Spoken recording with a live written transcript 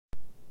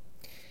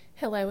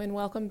Hello and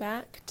welcome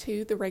back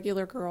to the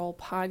Regular Girl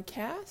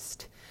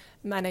podcast.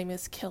 My name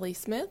is Kelly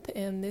Smith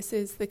and this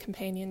is the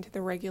companion to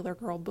the Regular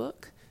Girl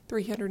book,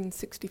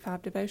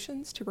 365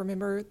 Devotions to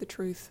Remember the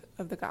Truth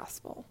of the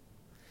Gospel.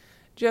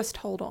 Just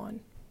hold on.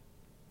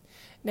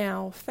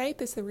 Now,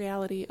 faith is the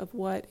reality of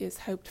what is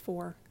hoped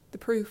for, the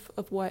proof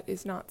of what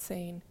is not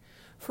seen.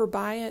 For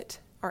by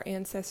it our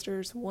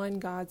ancestors won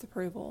God's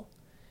approval.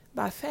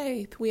 By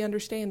faith we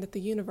understand that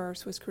the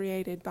universe was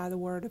created by the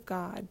Word of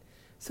God,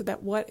 so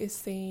that what is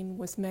seen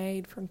was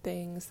made from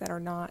things that are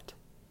not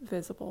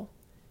visible.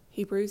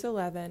 Hebrews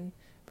 11,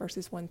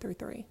 verses 1 through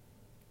 3.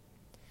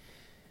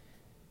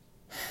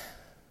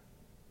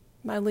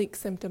 My leak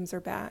symptoms are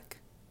back,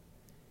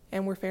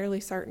 and we're fairly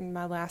certain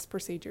my last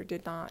procedure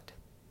did not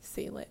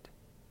seal it.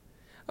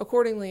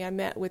 Accordingly, I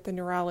met with the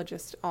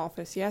neurologist's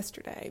office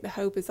yesterday. The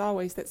hope is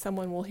always that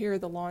someone will hear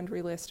the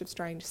laundry list of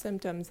strange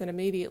symptoms and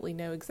immediately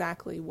know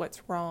exactly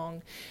what's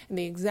wrong and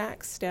the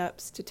exact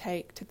steps to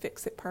take to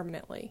fix it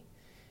permanently.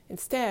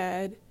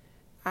 Instead,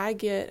 I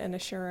get an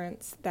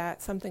assurance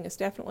that something is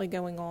definitely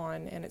going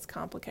on and it's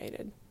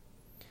complicated.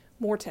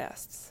 More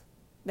tests.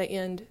 They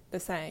end the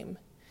same.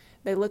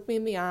 They look me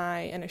in the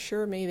eye and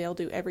assure me they'll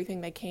do everything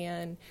they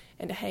can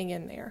and to hang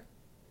in there.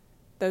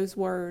 Those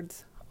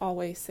words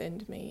always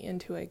send me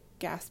into a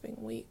gasping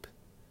weep.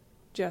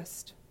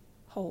 Just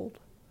hold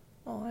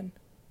on.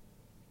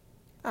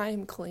 I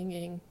am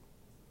clinging,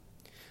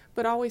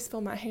 but always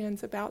feel my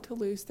hands about to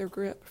lose their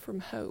grip from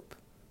hope.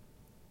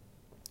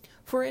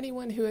 For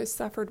anyone who has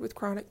suffered with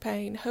chronic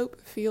pain,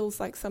 hope feels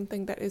like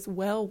something that is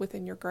well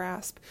within your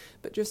grasp,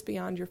 but just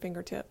beyond your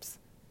fingertips.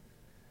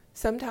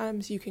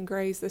 Sometimes you can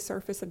graze the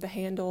surface of the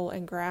handle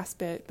and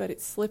grasp it, but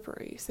it's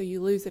slippery, so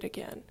you lose it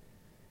again.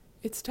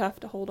 It's tough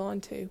to hold on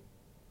to.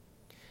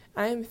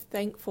 I am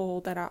thankful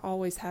that I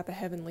always have a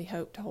heavenly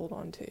hope to hold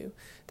on to,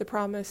 the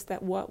promise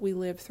that what we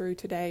live through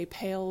today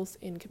pales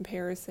in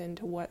comparison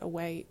to what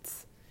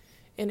awaits.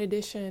 In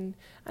addition,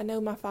 I know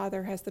my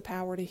Father has the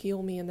power to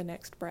heal me in the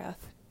next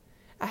breath.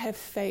 I have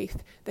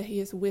faith that He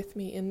is with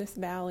me in this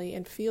valley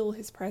and feel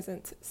His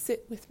presence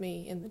sit with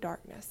me in the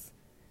darkness.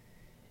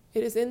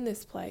 It is in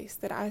this place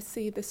that I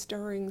see the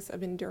stirrings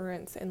of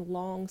endurance and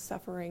long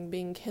suffering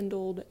being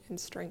kindled and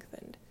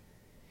strengthened.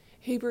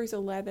 Hebrews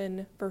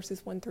 11,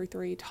 verses 1 through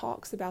 3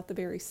 talks about the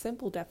very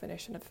simple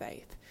definition of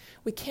faith.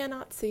 We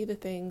cannot see the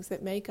things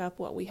that make up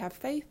what we have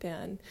faith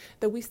in,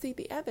 though we see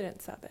the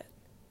evidence of it.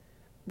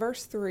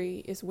 Verse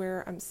 3 is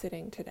where I'm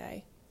sitting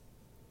today.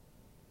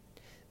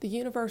 The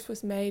universe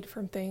was made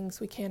from things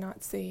we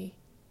cannot see.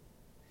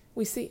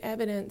 We see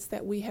evidence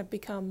that we have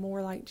become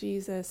more like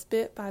Jesus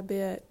bit by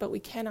bit, but we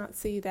cannot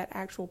see that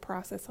actual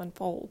process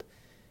unfold.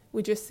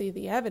 We just see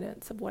the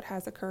evidence of what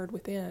has occurred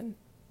within.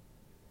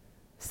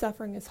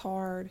 Suffering is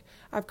hard.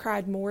 I've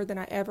cried more than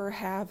I ever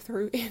have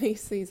through any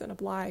season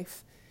of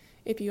life.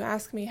 If you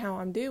ask me how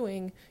I'm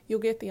doing, you'll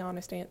get the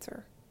honest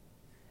answer.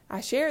 I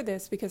share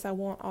this because I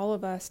want all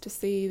of us to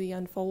see the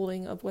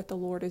unfolding of what the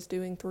Lord is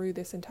doing through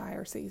this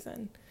entire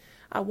season.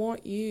 I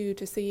want you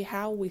to see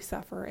how we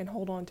suffer and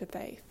hold on to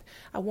faith.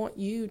 I want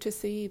you to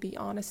see the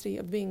honesty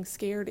of being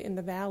scared in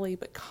the valley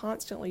but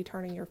constantly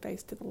turning your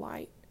face to the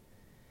light.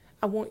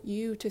 I want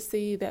you to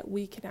see that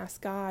we can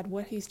ask God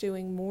what He's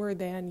doing more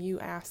than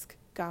you ask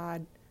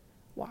God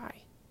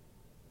why.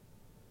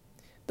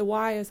 The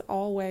why is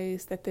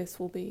always that this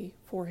will be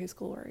for His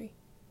glory.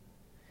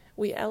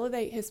 We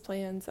elevate His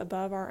plans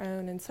above our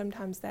own, and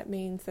sometimes that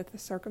means that the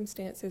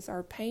circumstances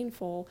are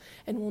painful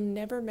and will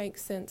never make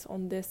sense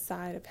on this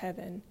side of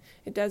heaven.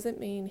 It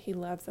doesn't mean He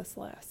loves us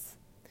less.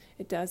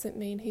 It doesn't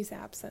mean He's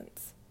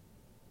absent.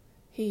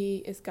 He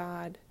is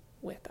God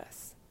with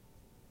us.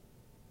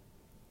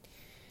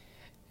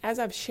 As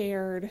I've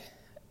shared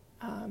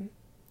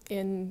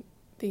in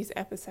these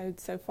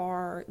episodes so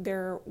far,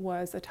 there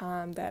was a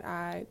time that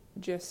I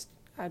just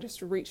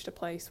reached a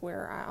place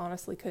where I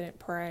honestly couldn't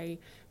pray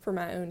for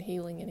my own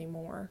healing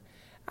anymore.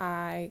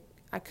 I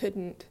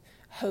couldn't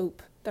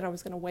hope that I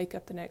was going to wake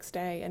up the next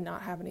day and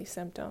not have any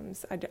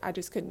symptoms. I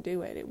just couldn't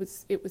do it.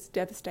 It was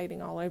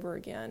devastating all over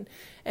again.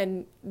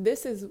 And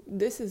this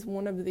is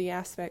one of the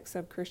aspects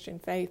of Christian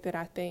faith that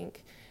I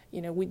think,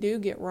 we do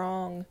get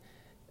wrong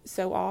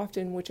so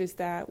often, which is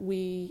that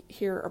we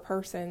hear a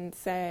person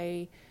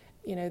say,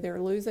 they're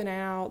losing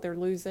out, they're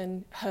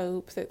losing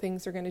hope that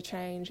things are going to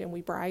change, and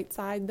we bright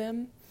side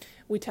them.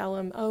 We tell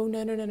them, oh,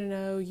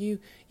 no, you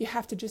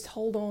have to just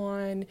hold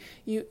on.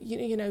 You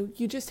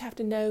just have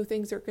to know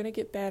things are going to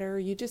get better.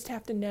 You just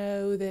have to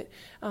know that,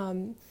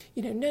 no,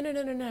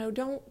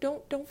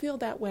 don't feel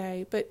that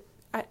way. But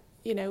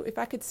if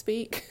I could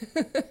speak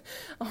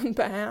on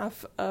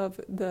behalf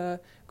of the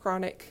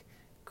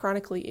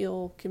chronically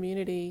ill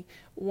community,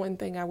 one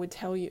thing I would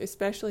tell you,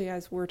 especially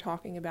as we're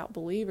talking about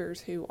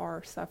believers who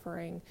are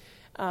suffering,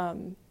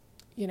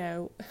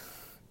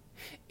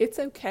 it's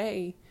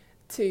okay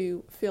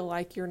to feel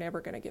like you're never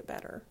going to get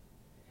better.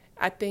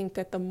 I think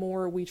that the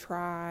more we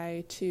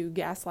try to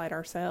gaslight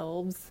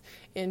ourselves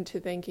into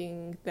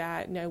thinking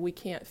that, no, we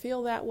can't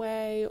feel that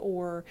way,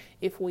 or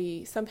if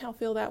we somehow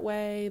feel that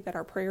way, that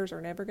our prayers are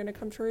never going to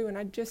come true, and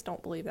I just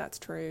don't believe that's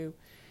true.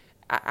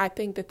 I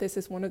think that this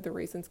is one of the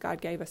reasons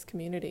God gave us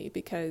community,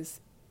 because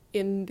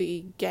in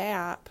the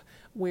gap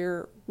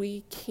where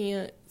we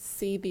can't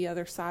see the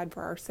other side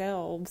for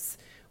ourselves,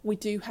 we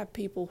do have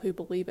people who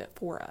believe it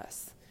for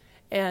us.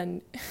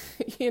 And,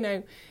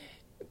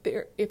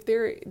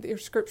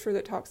 there's scripture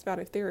that talks about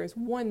if there is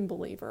one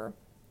believer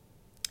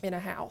in a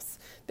house.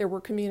 There were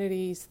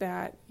communities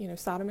that,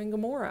 Sodom and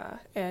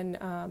Gomorrah, and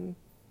I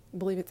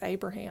believe it's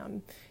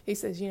Abraham. He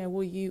says,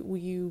 will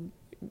you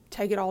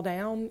take it all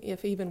down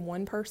if even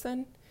one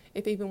person,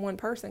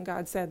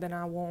 God said, then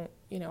I won't,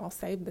 I'll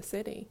save the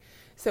city.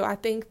 So I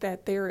think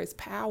that there is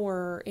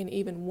power in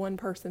even one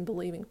person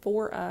believing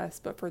for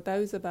us, but for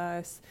those of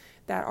us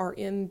that are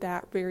in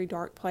that very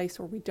dark place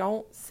where we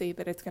don't see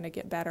that it's going to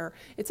get better,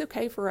 it's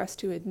okay for us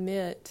to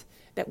admit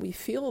that we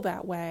feel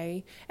that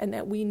way and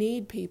that we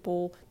need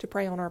people to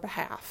pray on our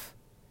behalf.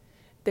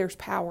 There's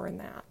power in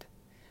that.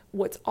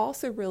 What's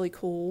also really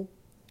cool,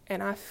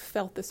 and I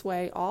felt this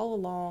way all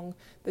along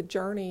the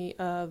journey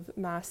of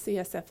my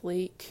CSF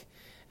leak,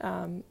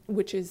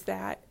 which is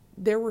that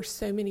there were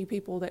so many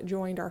people that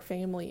joined our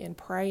family in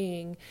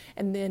praying.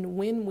 And then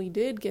when we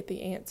did get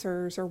the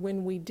answers, or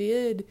when we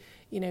did,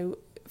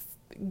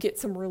 get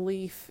some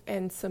relief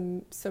and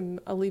some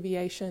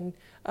alleviation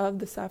of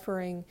the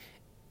suffering,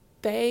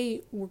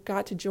 they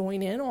got to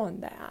join in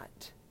on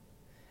that.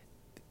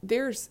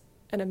 There's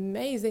an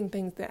amazing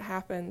thing that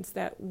happens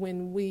that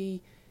when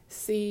we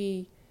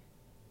see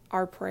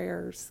our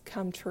prayers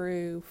come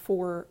true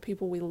for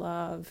people we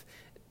love,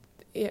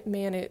 it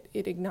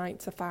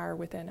ignites a fire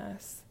within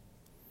us.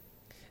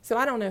 So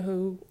I don't know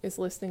who is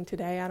listening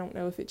today. I don't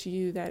know if it's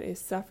you that is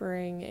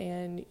suffering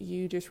and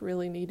you just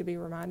really need to be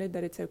reminded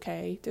that it's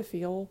okay to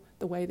feel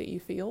the way that you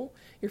feel.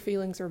 Your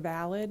feelings are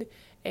valid,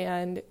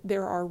 and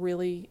there are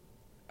really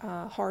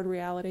hard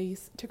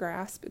realities to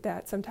grasp,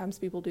 that sometimes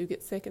people do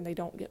get sick and they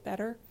don't get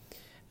better.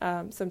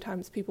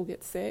 Sometimes people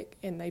get sick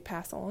and they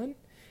pass on,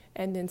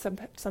 and then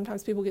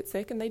sometimes people get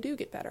sick and they do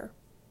get better.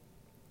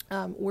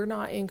 We're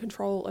not in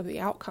control of the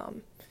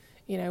outcome.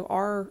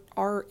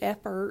 Our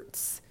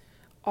efforts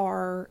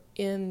are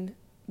in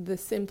the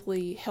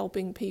simply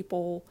helping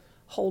people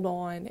hold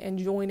on and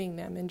joining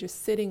them and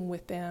just sitting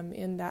with them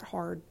in that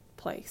hard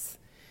place.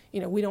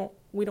 We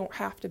don't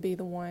have to be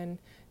the one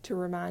to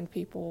remind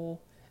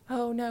people,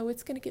 oh no,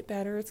 it's going to get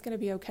better, it's going to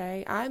be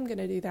okay. I'm going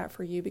to do that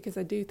for you, because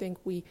I do think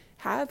we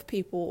have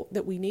people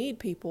that we need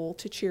people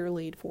to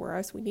cheerlead for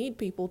us. We need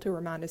people to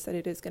remind us that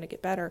it is going to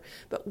get better,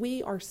 but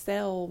we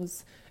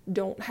ourselves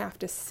don't have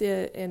to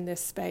sit in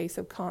this space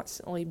of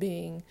constantly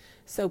being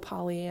so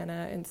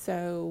Pollyanna and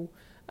so,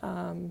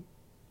 oh,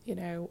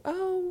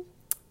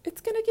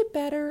 it's going to get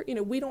better.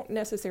 We don't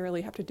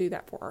necessarily have to do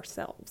that for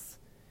ourselves.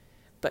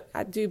 But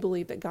I do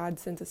believe that God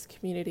sends us a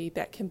community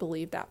that can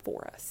believe that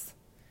for us.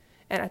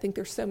 And I think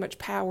there's so much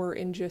power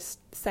in just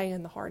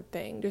saying the hard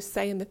thing, just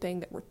saying the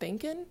thing that we're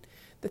thinking,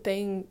 the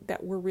thing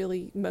that we're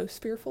really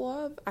most fearful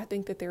of. I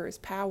think that there is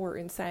power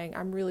in saying,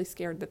 I'm really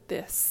scared that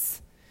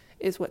this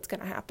is what's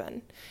going to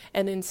happen.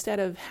 And instead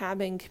of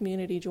having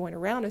community join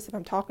around us, if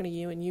I'm talking to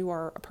you and you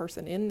are a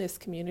person in this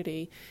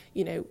community,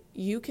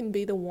 you can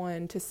be the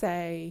one to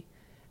say,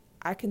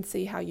 I can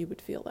see how you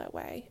would feel that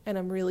way, and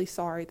I'm really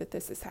sorry that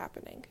this is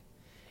happening.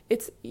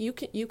 You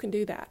can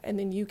do that, and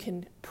then you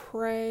can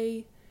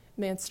pray,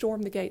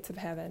 storm the gates of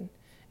heaven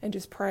and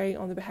just pray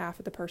on the behalf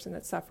of the person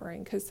that's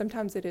suffering, because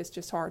sometimes it is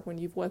just hard when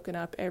you've woken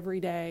up every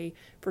day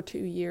for 2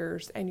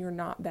 years and you're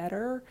not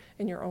better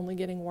and you're only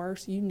getting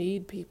worse. You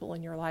need people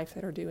in your life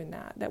that are doing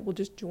that will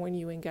just join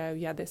you and go,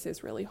 yeah, this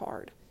is really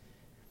hard.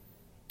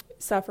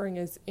 Suffering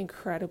is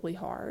incredibly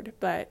hard,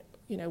 but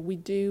we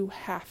do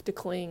have to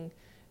cling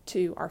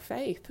to our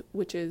faith,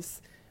 which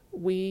is,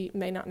 we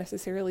may not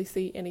necessarily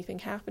see anything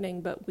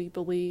happening, but we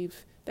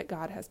believe that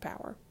God has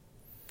power.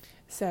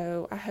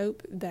 So I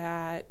hope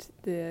that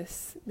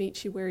this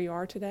meets you where you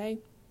are today.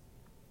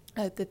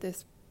 I hope that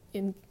this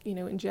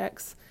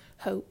injects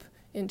hope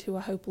into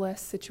a hopeless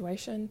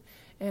situation.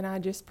 And I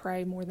just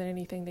pray more than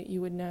anything that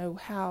you would know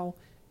how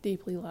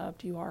deeply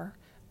loved you are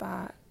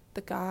by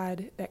the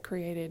God that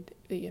created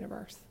the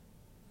universe.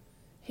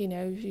 He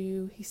knows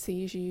you. He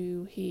sees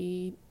you.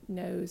 He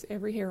knows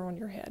every hair on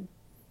your head.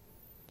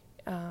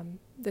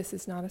 This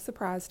is not a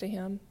surprise to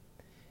him,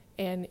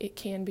 and it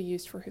can be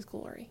used for his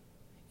glory.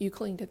 You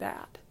cling to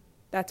that.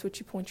 That's what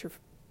you point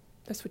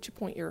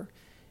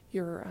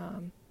your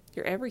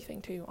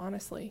everything to,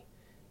 honestly.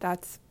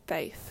 That's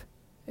faith.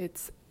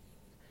 It's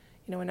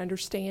an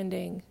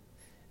understanding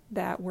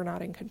that we're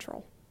not in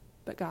control,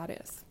 but God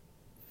is.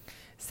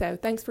 So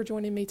thanks for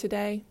joining me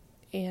today,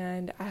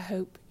 and I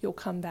hope you'll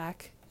come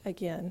back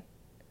again.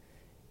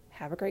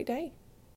 Have a great day.